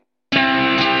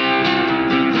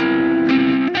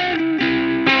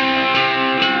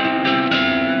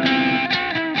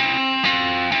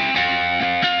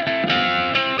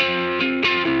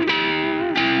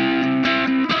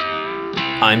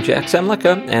Jack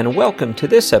Zemlicka, and welcome to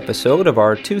this episode of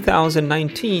our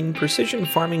 2019 Precision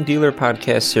Farming Dealer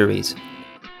Podcast Series.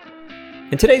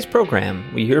 In today's program,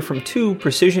 we hear from two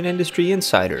precision industry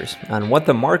insiders on what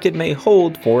the market may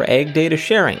hold for ag data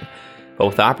sharing,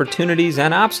 both opportunities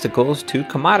and obstacles to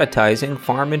commoditizing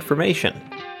farm information.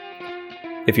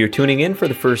 If you're tuning in for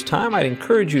the first time, I'd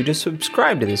encourage you to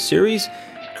subscribe to this series,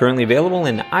 currently available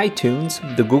in iTunes,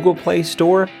 the Google Play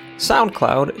Store,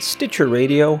 SoundCloud, Stitcher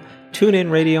Radio,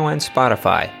 TuneIn Radio, and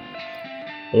Spotify.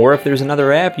 Or if there's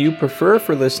another app you prefer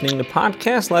for listening to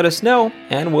podcasts, let us know,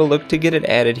 and we'll look to get it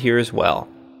added here as well.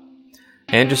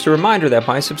 And just a reminder that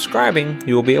by subscribing,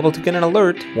 you will be able to get an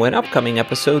alert when upcoming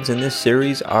episodes in this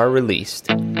series are released.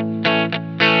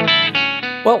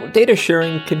 Well, data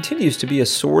sharing continues to be a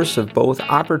source of both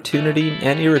opportunity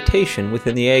and irritation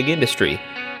within the ag industry.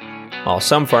 While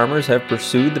some farmers have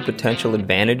pursued the potential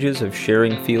advantages of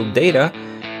sharing field data,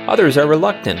 others are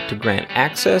reluctant to grant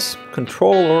access,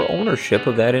 control, or ownership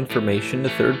of that information to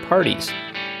third parties.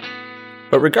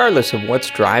 But regardless of what's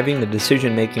driving the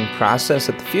decision-making process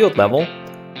at the field level,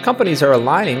 companies are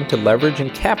aligning to leverage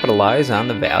and capitalize on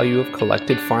the value of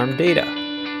collected farm data.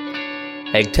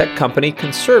 Ag tech company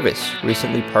Conservice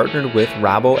recently partnered with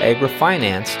Rabo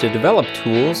AgriFinance to develop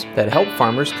tools that help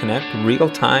farmers connect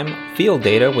real-time field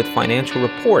data with financial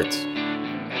reports.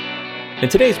 In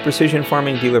today's Precision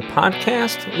Farming Dealer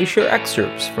podcast, we share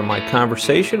excerpts from my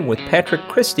conversation with Patrick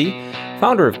Christie,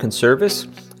 founder of Conservice,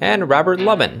 and Robert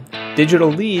Lubin, digital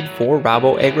lead for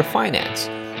Rabo AgriFinance,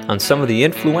 on some of the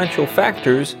influential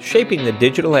factors shaping the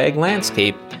digital ag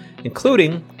landscape,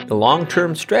 including the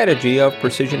long-term strategy of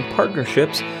precision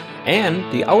partnerships and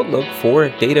the outlook for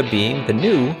data being the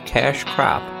new cash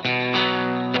crop.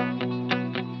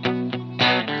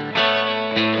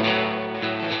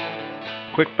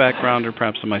 Quick backgrounder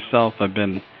perhaps of myself. I've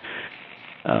been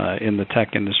in the tech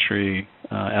industry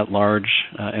at large,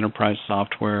 enterprise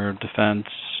software, defense,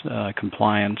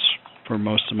 compliance for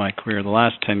most of my career. The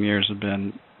last 10 years have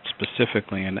been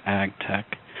specifically in ag tech.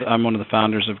 I'm one of the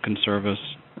founders of Conservice.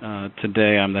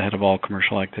 Today I'm the head of all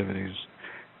commercial activities.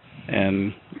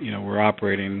 And, we're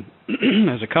operating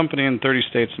as a company in 30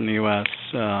 states in the U.S.,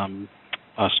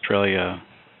 Australia,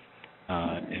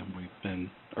 and we've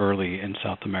been early in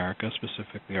South America,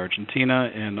 specifically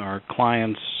Argentina, and our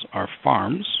clients are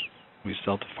farms. We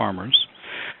sell to farmers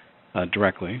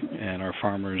directly, and our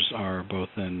farmers are both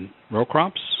in row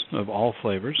crops of all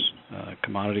flavors,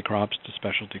 commodity crops to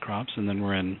specialty crops, and then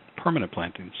we're in permanent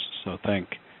plantings. So think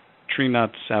tree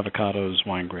nuts, avocados,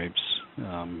 wine grapes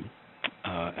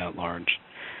at large.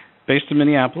 Based in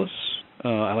Minneapolis,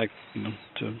 I like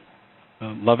to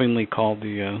lovingly call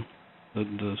the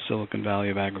Silicon Valley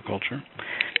of agriculture,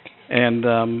 and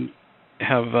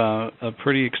have a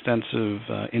pretty extensive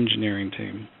engineering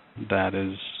team that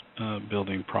is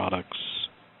building products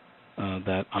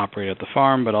that operate at the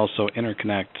farm, but also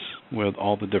interconnect with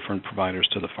all the different providers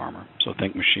to the farmer. So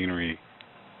think machinery,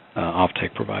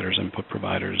 offtake providers, input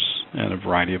providers, and a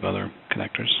variety of other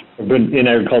connectors. I've been in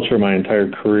agriculture my entire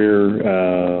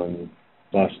career,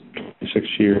 last 26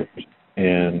 years,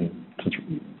 and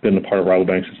been a part of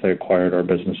Rabobank since they acquired our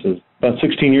businesses about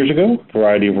 16 years ago. A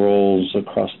variety of roles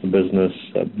across the business.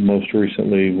 Most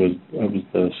recently I was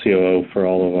the COO for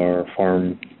all of our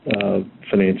farm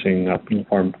financing,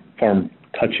 farm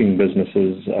touching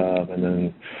businesses, and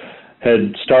then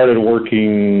had started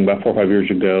working about 4 or 5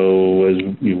 years ago as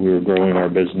we were growing our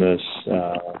business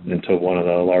into one of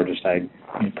the largest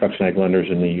production ag lenders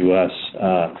in the U.S.,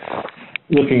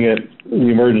 looking at the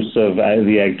emergence of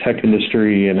the ag tech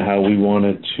industry and how we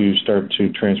wanted to start to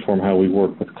transform how we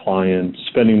work with clients,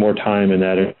 spending more time in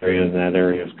that area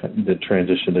that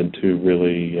transitioned into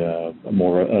really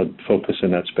more a focus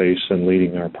in that space, and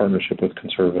leading our partnership with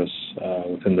Conservice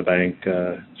within the bank,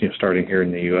 starting here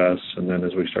in the U.S., and then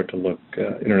as we start to look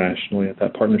internationally at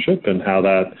that partnership and how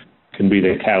that can be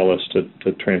the catalyst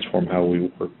to transform how we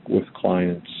work with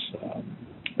clients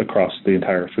across the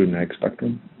entire food and ag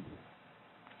spectrum.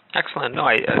 Excellent. No,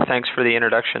 thanks for the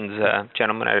introductions,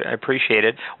 gentlemen. I appreciate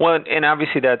it. Well, and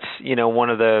obviously that's one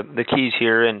of the keys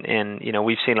here, and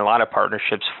we've seen a lot of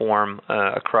partnerships form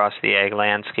across the ag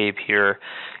landscape here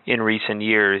in recent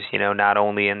years. Not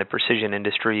only in the precision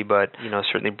industry, but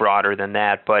certainly broader than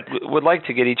that. But would like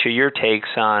to get each of your takes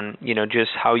on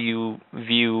just how you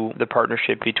view the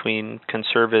partnership between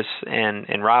Conservice and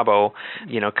Rabo,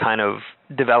 kind of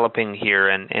developing here,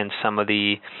 and some of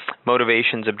the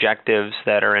motivations, objectives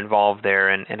that are involved there,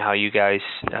 and how you guys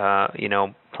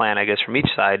plan, I guess, from each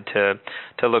side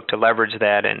to look to leverage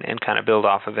that and kind of build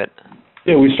off of it.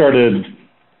 Yeah, we started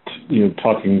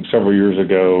talking several years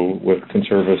ago with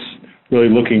Conservice, really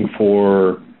looking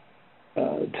for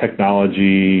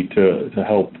technology to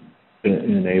help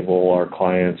enable our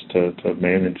clients to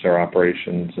manage their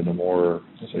operations in a more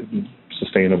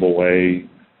sustainable way,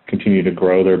 continue to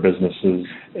grow their businesses,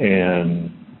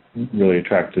 and really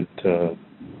attracted to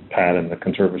Pat and the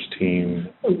Conservice team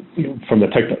from the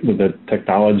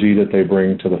technology that they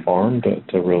bring to the farm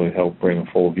to really help bring a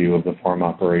full view of the farm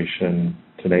operation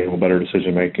to enable better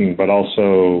decision making, but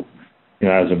also,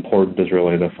 as important is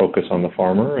really the focus on the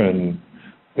farmer and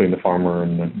putting the farmer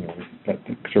in that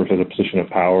serves as a position of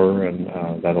power, and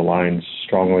that aligns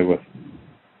strongly with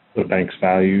the bank's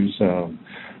values,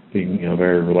 being a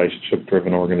very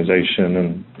relationship-driven organization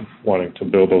and wanting to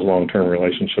build those long-term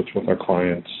relationships with our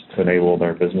clients to enable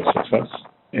their business success.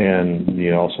 And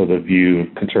also the view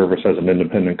of Conservice as an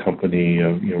independent company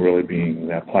of really being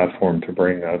that platform to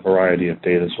bring a variety of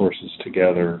data sources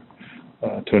together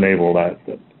to enable that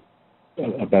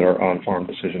a better on-farm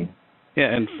decision.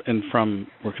 Yeah, and from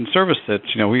where Conservice sits,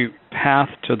 we path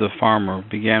to the farmer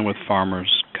began with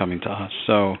farmers coming to us.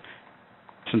 So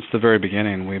since the very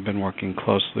beginning, we've been working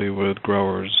closely with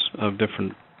growers of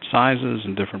different sizes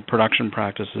and different production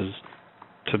practices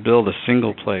to build a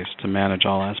single place to manage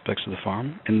all aspects of the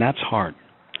farm, and that's hard.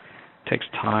 It takes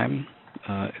time.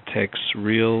 It takes a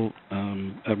real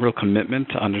commitment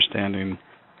to understanding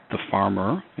the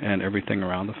farmer and everything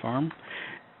around the farm.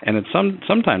 And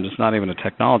sometimes it's not even a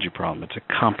technology problem, it's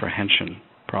a comprehension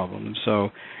problem. And so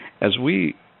as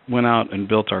we went out and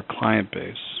built our client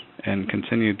base and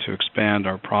continued to expand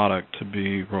our product to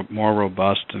be more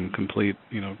robust and complete,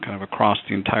 kind of across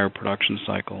the entire production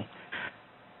cycle,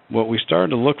 what we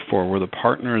started to look for were the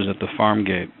partners at the farm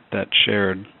gate that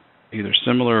shared either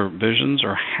similar visions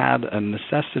or had a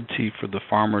necessity for the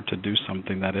farmer to do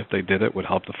something that if they did it would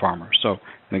help the farmer. So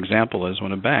an example is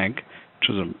when a bank, which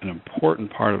is an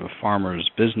important part of a farmer's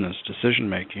business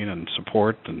decision-making and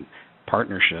support and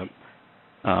partnership,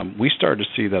 we started to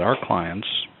see that our clients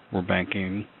were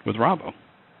banking with Rabo.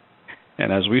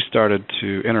 And as we started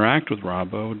to interact with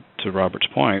Rabo, to Robert's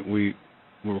point, we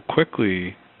were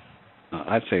quickly,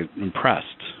 I'd say, impressed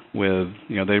with,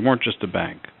 they weren't just a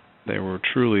bank. They were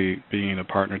truly being a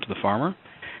partner to the farmer.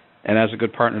 And as a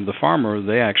good partner to the farmer,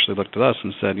 they actually looked at us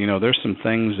and said, there's some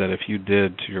things that if you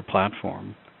did to your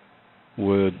platform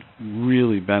would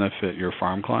really benefit your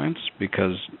farm clients,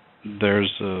 because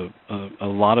there's a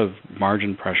lot of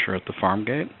margin pressure at the farm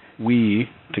gate. We,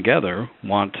 together,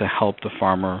 want to help the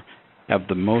farmer have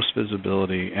the most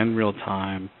visibility in real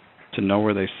time to know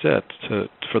where they sit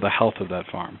for the health of that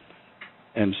farm.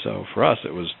 And so for us,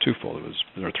 it was twofold.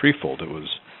 Or threefold. It was,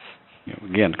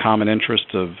 again, common interest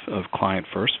of client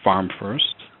first, farm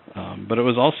first, but it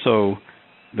was also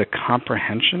the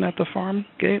comprehension at the farm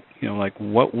gate, like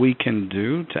what we can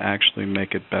do to actually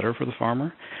make it better for the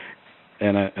farmer.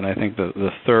 And I think the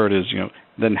third is,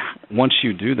 then once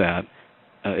you do that,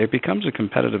 it becomes a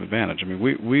competitive advantage. I mean,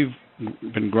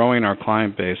 we've been growing our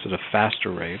client base at a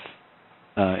faster rate,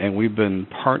 and we've been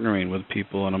partnering with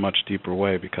people in a much deeper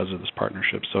way because of this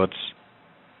partnership. So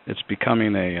it's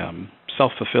becoming a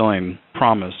self-fulfilling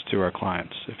promise to our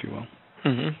clients, if you will.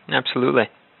 Mm-hmm, absolutely.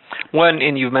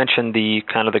 And you've mentioned the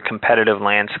kind of the competitive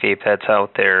landscape that's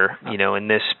out there, in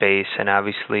this space, and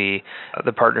obviously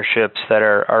the partnerships that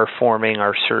are forming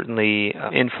are certainly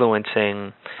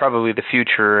influencing probably the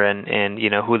future and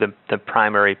who the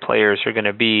primary players are going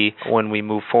to be when we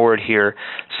move forward here.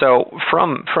 So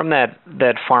from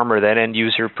that farmer, that end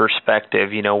user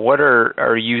perspective, what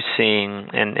are you seeing,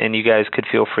 and you guys could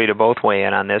feel free to both weigh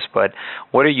in on this, but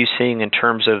what are you seeing in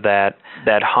terms of that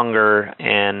hunger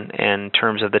and in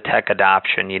terms of the tech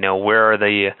adoption? Where are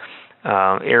the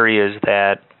areas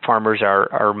that farmers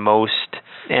are most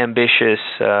ambitious,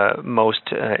 most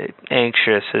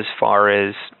anxious as far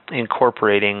as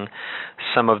incorporating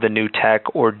some of the new tech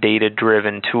or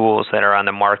data-driven tools that are on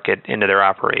the market into their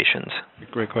operations?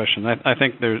 Great question. I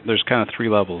think there's kind of three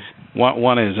levels.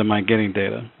 One is, am I getting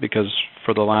data? Because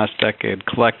for the last decade,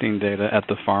 collecting data at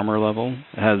the farmer level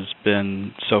has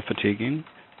been so fatiguing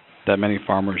that many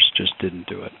farmers just didn't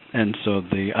do it. And so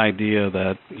the idea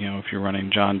that, if you're running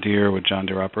John Deere with John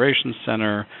Deere Operations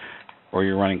Center, or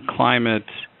you're running Climate,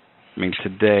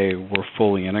 today we're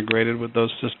fully integrated with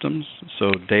those systems,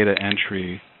 so data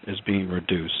entry is being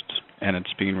reduced, and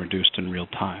it's being reduced in real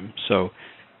time. So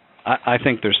I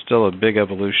think there's still a big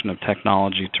evolution of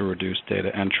technology to reduce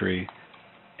data entry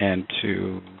and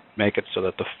to make it so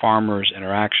that the farmer's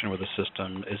interaction with the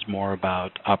system is more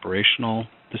about operational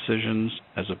decisions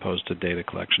as opposed to data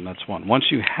collection. That's one. Once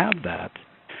you have that,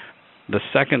 the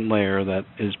second layer that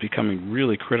is becoming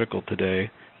really critical today,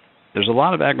 there's a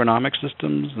lot of agronomic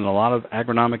systems and a lot of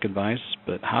agronomic advice,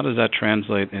 but how does that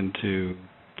translate into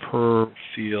per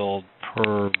field,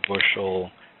 per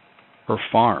bushel per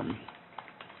farm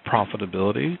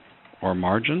profitability or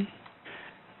margin.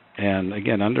 And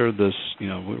again, under this,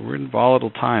 we're in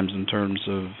volatile times in terms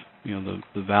of,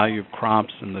 the value of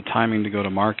crops and the timing to go to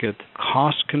market.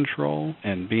 Cost control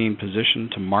and being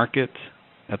positioned to market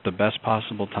at the best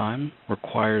possible time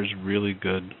requires really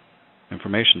good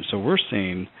information. So we're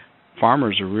seeing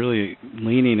farmers are really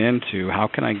leaning into how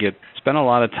can I spend a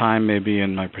lot of time maybe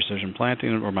in my precision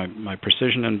planting or my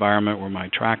precision environment where my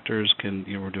tractors can,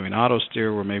 we're doing auto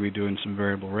steer, we're maybe doing some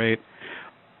variable rate.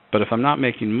 But if I'm not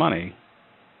making money,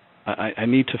 I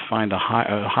need to find a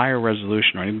higher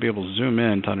resolution, or I need to be able to zoom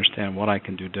in to understand what I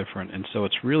can do different. And so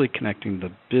it's really connecting the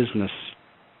business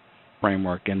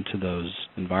framework into those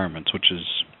environments, which is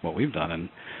what we've done. And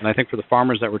I think for the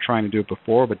farmers that were trying to do it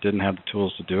before but didn't have the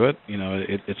tools to do it,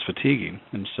 it's fatiguing.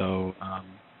 And so,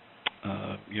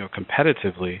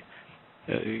 competitively,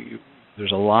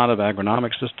 there's a lot of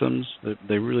agronomic systems that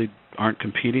they really aren't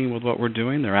competing with what we're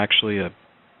doing. They're actually a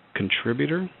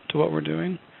contributor to what we're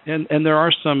doing. And there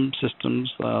are some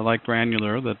systems like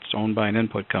Granular that's owned by an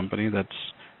input company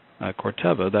that's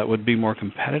Corteva that would be more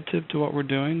competitive to what we're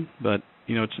doing, but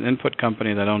it's an input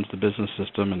company that owns the business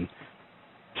system, and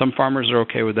some farmers are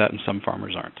okay with that and some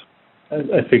farmers aren't.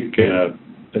 I think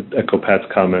echo Pat's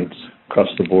comments across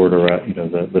the board around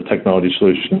the technology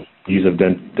solution, ease of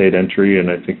data entry, and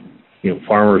I think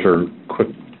farmers are quick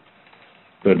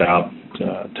to adopt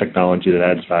technology that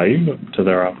adds value to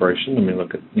their operation. I mean,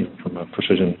 look at from a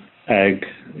precision ag,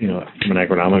 from an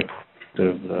agronomic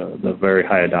perspective, the very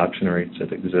high adoption rates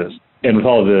that exist. And with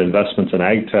all of the investments in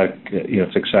ag tech,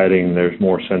 it's exciting. There's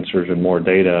more sensors and more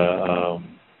data,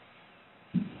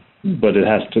 but it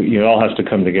has to, it all has to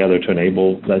come together to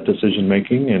enable that decision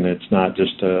making. And it's not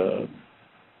just a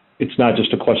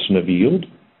question of yield.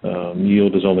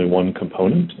 Yield is only one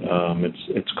component.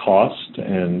 It's cost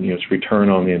and it's return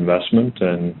on the investment,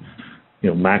 and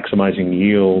maximizing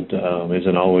yield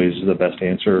isn't always the best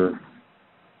answer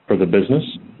for the business.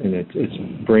 And it's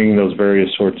bringing those various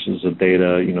sources of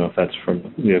data. If that's from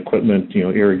the equipment,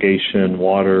 irrigation,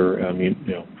 water,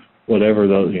 whatever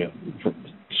those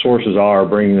sources are,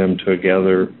 bringing them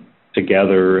together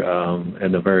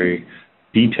at a very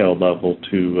detailed level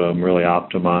to really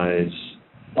optimize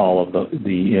all of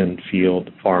the in-field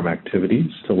farm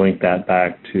activities, to link that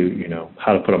back to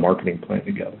how to put a marketing plan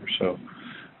together. So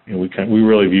we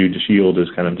really view just yield as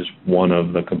kind of just one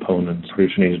of the components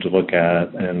producer needs to look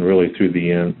at, and really through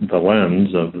the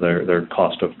lens of their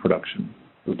cost of production,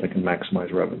 so that they can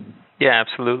maximize revenue. Yeah,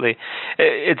 absolutely.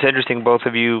 It's interesting. Both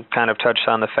of you kind of touched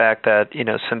on the fact that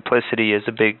simplicity is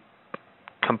a big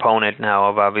component now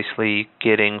of obviously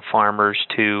getting farmers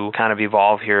to kind of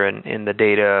evolve here in the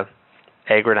data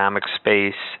agronomic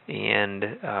space, and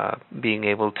being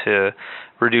able to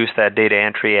reduce that data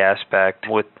entry aspect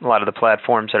with a lot of the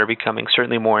platforms that are becoming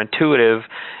certainly more intuitive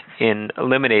in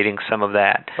eliminating some of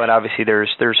that. But obviously there's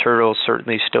hurdles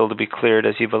certainly still to be cleared,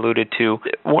 as you've alluded to.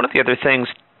 One of the other things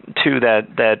too that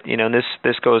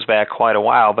this goes back quite a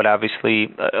while, but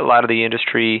obviously a lot of the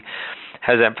industry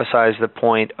has emphasized the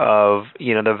point of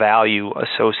the value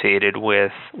associated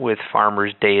with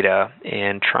farmers' data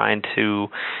and trying to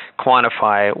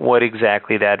quantify what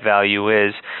exactly that value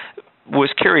is.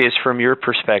 Was curious from your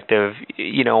perspective,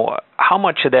 how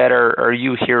much of that are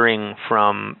you hearing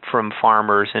from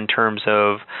farmers in terms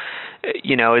of,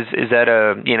 is that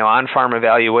a on-farm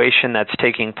evaluation that's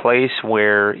taking place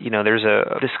where there's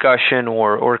a discussion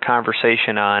or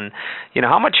conversation on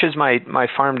how much is my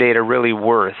farm data really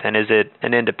worth, and is it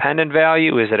an independent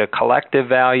value, is it a collective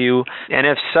value, and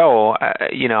if so,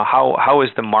 how is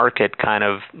the market kind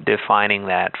of defining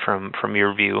that from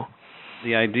your view?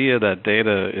 The idea that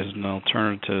data is an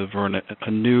alternative or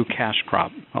a new cash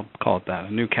crop, I'll call it that,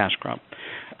 a new cash crop,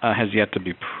 has yet to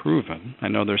be proven. I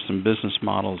know there's some business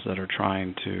models that are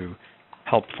trying to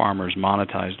help farmers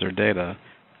monetize their data.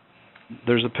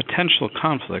 There's a potential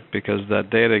conflict because that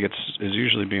data is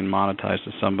usually being monetized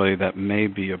to somebody that may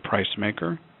be a price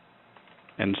maker.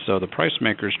 And so the price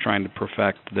maker is trying to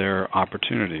perfect their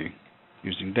opportunity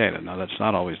using data. Now, that's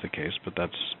not always the case, but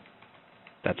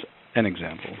that's an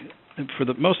example. For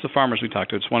most of the farmers we talk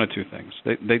to, it's one of two things.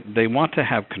 They want to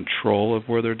have control of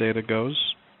where their data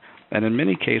goes, and in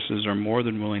many cases are more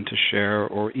than willing to share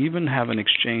or even have an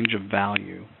exchange of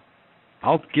value.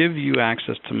 I'll give you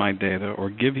access to my data or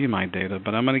give you my data,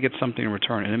 but I'm going to get something in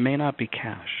return, and it may not be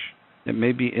cash. It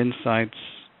may be insights,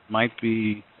 might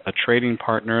be a trading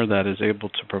partner that is able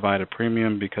to provide a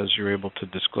premium because you're able to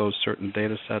disclose certain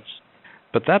data sets,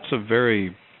 but that's a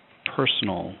very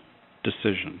personal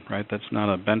decision, right? That's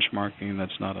not a benchmarking,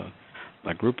 that's not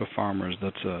a group of farmers,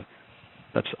 that's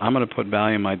I'm going to put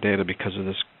value in my data because of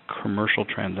this commercial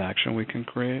transaction we can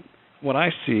create. What I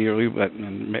see,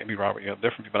 and maybe Robert, you have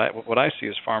different, but what I see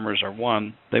is farmers are,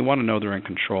 one, they want to know they're in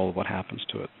control of what happens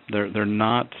to it. They're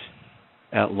not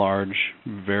at large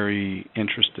very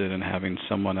interested in having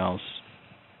someone else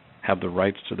have the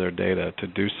rights to their data to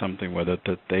do something with it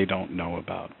that they don't know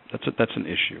about. That's an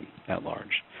issue at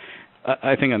large.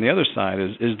 I think on the other side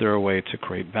is there a way to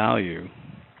create value?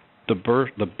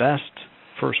 The best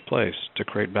first place to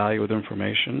create value with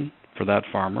information for that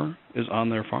farmer is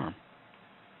on their farm.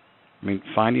 I mean,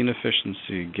 finding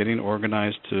efficiency, getting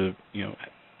organized to,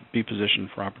 be positioned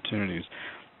for opportunities,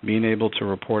 being able to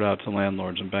report out to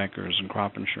landlords and bankers and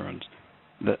crop insurance.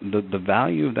 The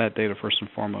value of that data, first and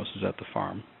foremost, is at the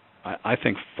farm. I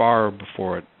think far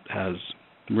before it has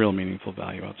real meaningful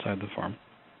value outside the farm.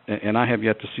 And I have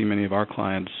yet to see many of our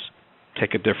clients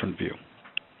take a different view.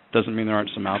 Doesn't mean there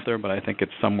aren't some out there, but I think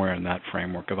it's somewhere in that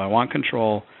framework. If I want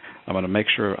control, I'm going to make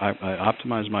sure I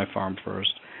optimize my farm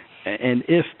first. And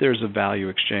if there's a value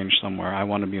exchange somewhere, I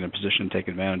want to be in a position to take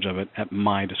advantage of it at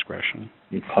my discretion.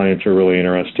 Clients are really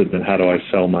interested in how do I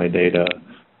sell my data.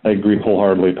 I agree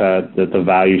wholeheartedly, Pat, that the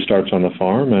value starts on the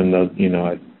farm, and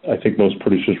I think most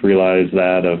producers realize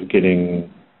that of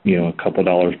getting a couple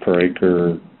dollars per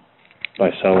acre by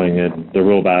selling it. The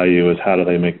real value is how do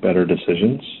they make better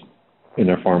decisions in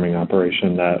their farming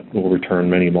operation that will return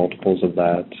many multiples of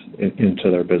that into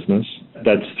their business.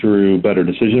 That's through better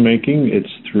decision making. It's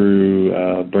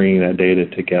through bringing that data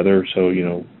together. So,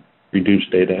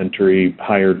 reduced data entry,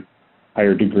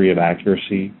 higher degree of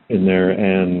accuracy in there.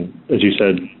 And as you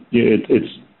said,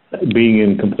 it's being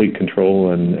in complete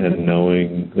control and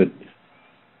knowing that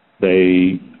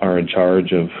they are in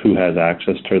charge of who has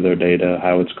access to their data,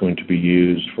 how it's going to be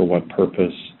used, for what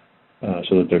purpose,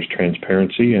 so that there's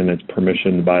transparency and it's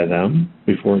permissioned by them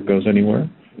before it goes anywhere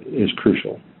is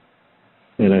crucial.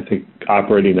 And I think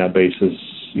operating that basis,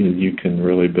 you can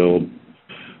really build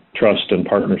trust and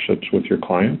partnerships with your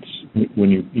clients when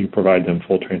you provide them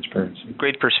full transparency.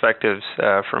 Great perspectives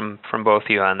from both of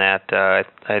you on that.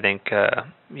 I think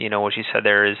what you said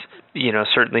there is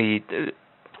certainly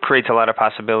creates a lot of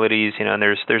possibilities, and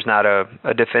there's not a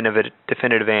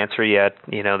definitive answer yet,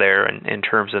 there in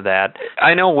terms of that.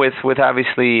 I know with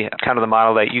obviously kind of the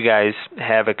model that you guys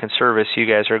have at Conservice, you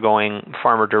guys are going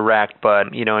farmer direct,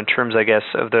 but in terms, I guess,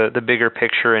 of the bigger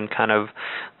picture and kind of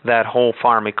that whole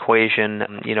farm equation,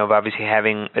 of obviously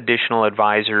having additional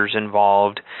advisors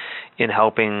involved in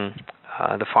helping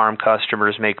the farm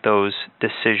customers make those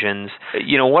decisions.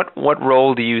 What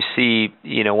role do you see,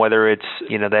 whether it's,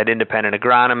 that independent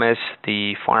agronomist,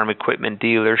 the farm equipment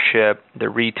dealership, the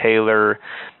retailer,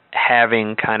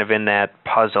 having kind of in that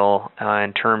puzzle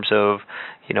in terms of,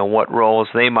 what roles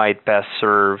they might best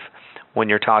serve when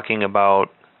you're talking about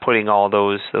putting all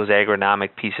those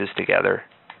agronomic pieces together?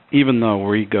 Even though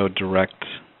we go direct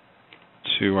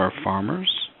to our farmers,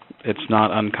 it's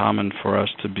not uncommon for us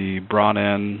to be brought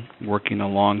in, working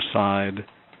alongside,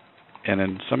 and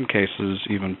in some cases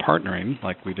even partnering,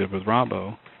 like we did with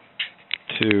Rabo,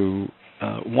 to,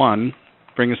 one,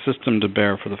 bring a system to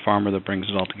bear for the farmer that brings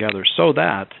it all together so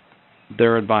that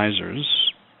their advisors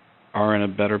are in a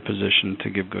better position to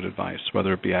give good advice,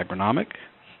 whether it be agronomic,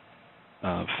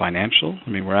 financial. I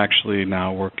mean, we're actually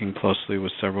now working closely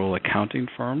with several accounting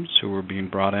firms who are being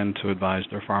brought in to advise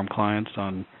their farm clients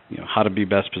on how to be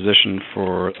best positioned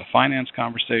for a finance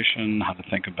conversation, how to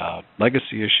think about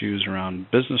legacy issues around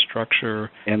business structure,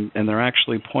 and they're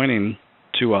actually pointing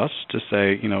to us to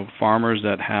say, farmers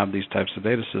that have these types of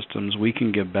data systems, we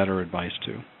can give better advice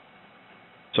to.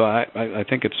 So I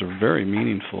think it's a very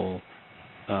meaningful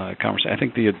conversation. I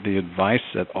think the advice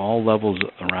at all levels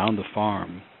around the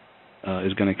farm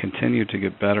is going to continue to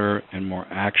get better and more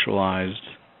actualized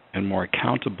and more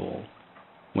accountable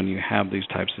when you have these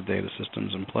types of data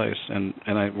systems in place. And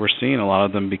we're seeing a lot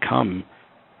of them become,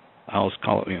 I'll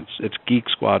call it, it's Geek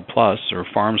Squad Plus or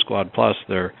Farm Squad Plus.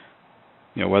 They're,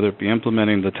 whether it be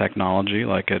implementing the technology,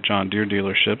 like at John Deere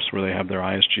dealerships where they have their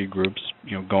ISG groups,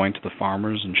 going to the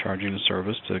farmers and charging a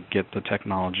service to get the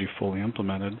technology fully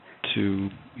implemented, to,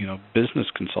 business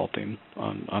consulting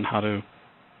on how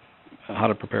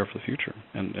to prepare for the future.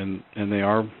 And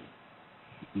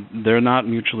they're not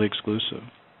mutually exclusive.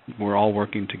 We're all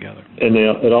working together. And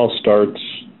it all starts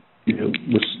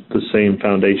with the same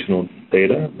foundational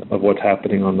data of what's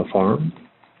happening on the farm.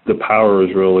 The power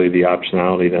is really the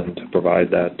optionality then to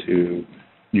provide that to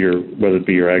whether it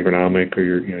be your agronomic or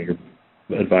your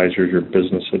advisors, your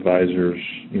business advisors,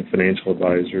 financial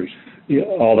advisors.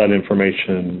 All that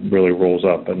information really rolls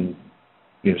up, and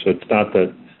so it's not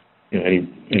that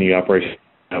any operation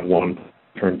have one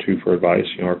turn to for advice.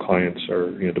 Our clients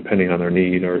are, depending on their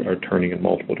need, are turning in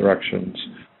multiple directions.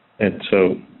 And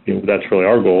so, that's really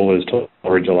our goal, is to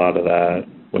leverage a lot of that.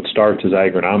 What starts as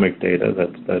agronomic data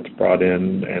that's brought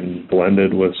in and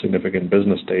blended with significant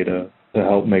business data to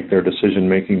help make their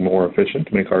decision-making more efficient,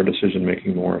 to make our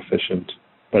decision-making more efficient.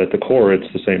 But at the core,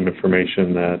 it's the same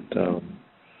information that,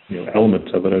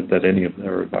 elements of it that any of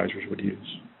their advisors would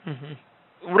use.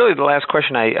 Mm-hmm. Really, the last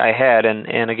question I had,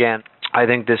 and again, I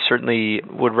think this certainly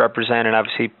would represent, and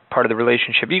obviously part of the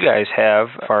relationship you guys have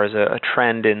as far as a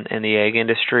trend in the ag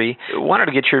industry. I wanted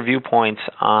to get your viewpoints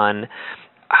on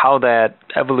how that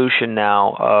evolution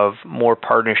now of more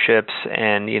partnerships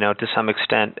and, to some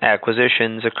extent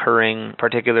acquisitions occurring,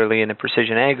 particularly in the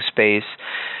precision ag space,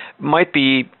 might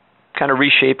be kind of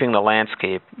reshaping the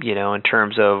landscape, in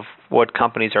terms of what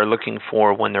companies are looking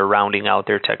for when they're rounding out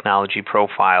their technology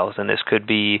profiles. And this could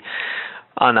be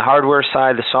on the hardware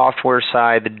side, the software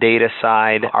side, the data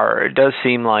side. It does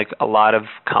seem like a lot of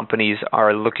companies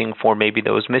are looking for maybe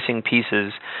those missing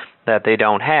pieces that they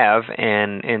don't have,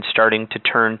 and starting to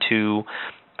turn to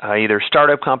either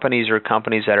startup companies or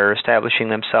companies that are establishing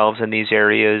themselves in these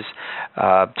areas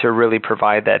to really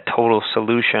provide that total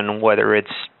solution, whether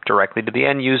it's directly to the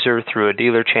end user through a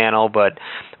dealer channel. But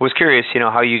was curious,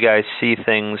 how you guys see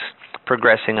things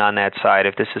progressing on that side,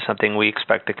 if this is something we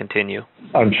expect to continue.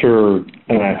 I'm sure,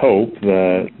 and I hope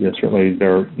that certainly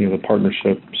there are the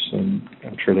partnerships, and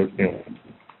I'm sure that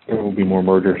there will be more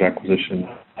mergers, acquisitions.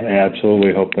 I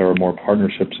absolutely hope there are more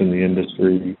partnerships in the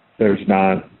industry. There's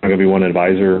not going to be one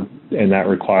advisor, and that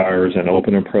requires an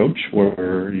open approach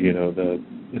where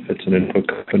if it's an input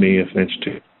company, if an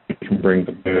institution can bring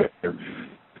together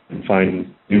and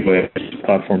find new ways,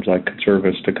 platforms like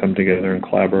Conservice, to come together and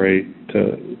collaborate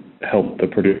to help the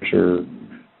producer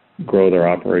grow their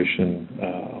operation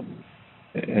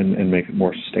and make it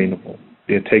more sustainable.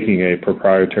 Taking a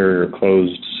proprietary or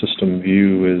closed system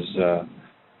view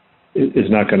is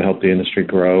not going to help the industry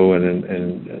grow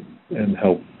and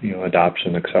help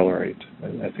adoption accelerate.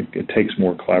 I think it takes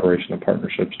more collaboration and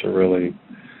partnerships to really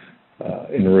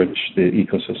enrich the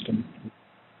ecosystem.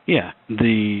 Yeah,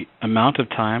 the amount of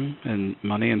time and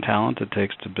money and talent it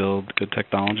takes to build good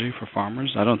technology for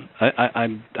farmers, I don't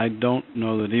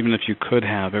know that even if you could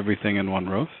have everything in one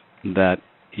roof, that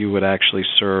you would actually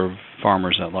serve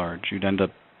farmers at large. You'd end up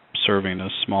serving a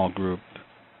small group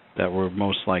that were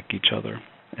most like each other.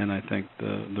 And I think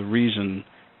the reason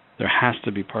there has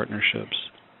to be partnerships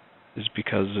is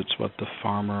because it's what the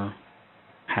farmer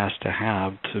has to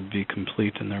have to be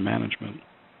complete in their management.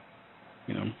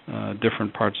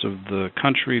 Different parts of the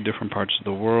country, different parts of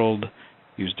the world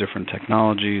use different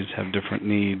technologies, have different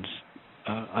needs.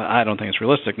 I don't think it's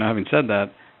realistic. Now, having said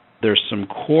that, there's some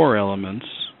core elements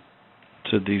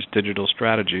to these digital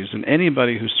strategies, and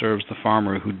anybody who serves the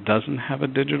farmer who doesn't have a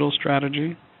digital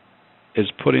strategy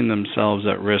is putting themselves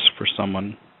at risk for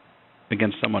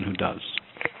against someone who does.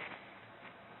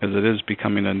 Because it is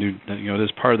becoming it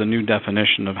is part of the new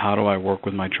definition of how do I work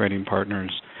with my trading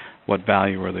partners. What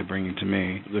value are they bringing to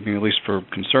me? I mean, at least for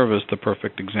Conservice, the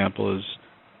perfect example is,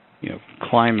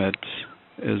 climate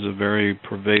is a very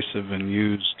pervasive and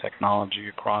used technology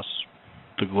across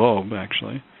the globe,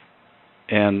 actually.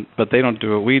 But they don't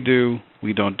do what we do.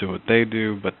 We don't do what they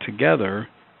do. But together,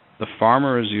 the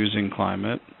farmer is using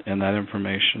climate, and that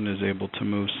information is able to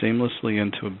move seamlessly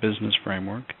into a business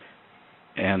framework.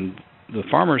 And the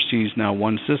farmer sees now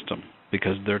one system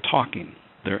because they're talking,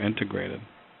 they're integrated,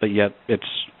 but yet it's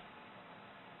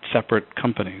separate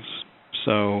companies.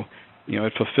 So,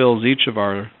 it fulfills each of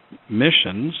our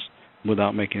missions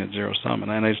without making it zero-sum.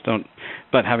 And I just don't...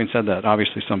 But having said that,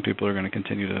 obviously some people are going to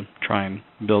continue to try and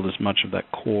build as much of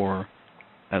that core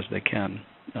as they can.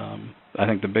 I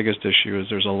think the biggest issue is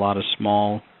there's a lot of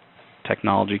small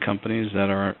technology companies that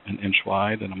are an inch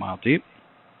wide and a mile deep.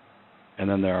 And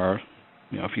then there are,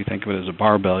 if you think of it as a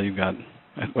barbell, you've got,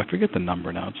 I forget the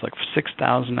number now, it's like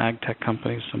 6,000 ag tech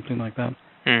companies, something like that.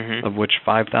 Mm-hmm. Of which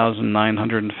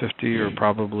 5,950 are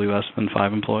probably less than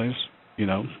 5 employees.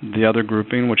 The other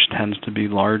grouping, which tends to be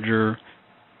larger,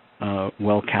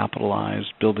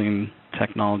 well-capitalized, building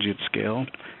technology at scale.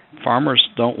 Farmers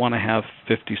don't want to have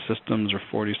 50 systems or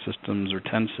 40 systems or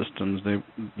 10 systems.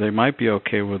 They might be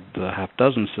okay with the half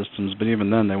dozen systems, but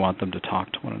even then they want them to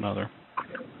talk to one another.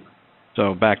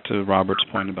 So back to Robert's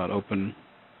point about open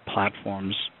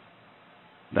platforms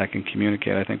that can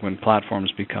communicate. I think when platforms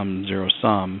become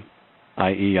zero-sum,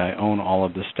 i.e. I own all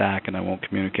of the stack and I won't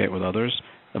communicate with others,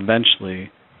 eventually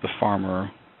the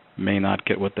farmer may not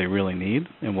get what they really need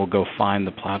and will go find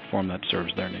the platform that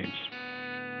serves their needs.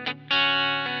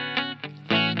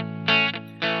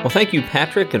 Well, thank you,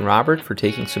 Patrick and Robert, for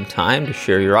taking some time to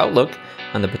share your outlook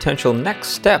on the potential next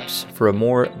steps for a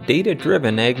more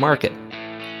data-driven ag market.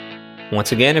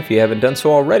 Once again, if you haven't done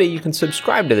so already, you can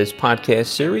subscribe to this podcast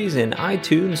series in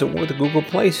iTunes or the Google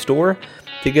Play Store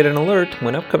to get an alert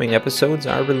when upcoming episodes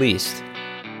are released.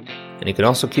 And you can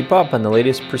also keep up on the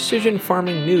latest precision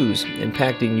farming news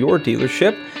impacting your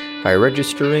dealership by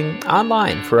registering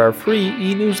online for our free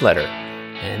e-newsletter.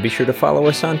 And be sure to follow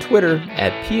us on Twitter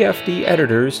at PFD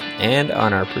Editors and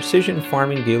on our Precision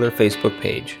Farming Dealer Facebook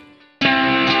page.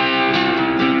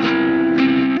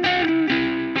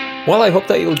 Well, I hope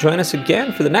that you'll join us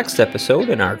again for the next episode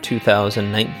in our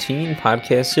 2019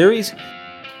 podcast series.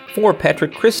 For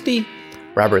Patrick Christie,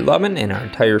 Robert Lovin, and our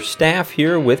entire staff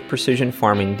here with Precision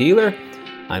Farming Dealer,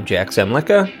 I'm Jack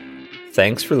Zemlicka.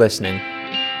 Thanks for listening.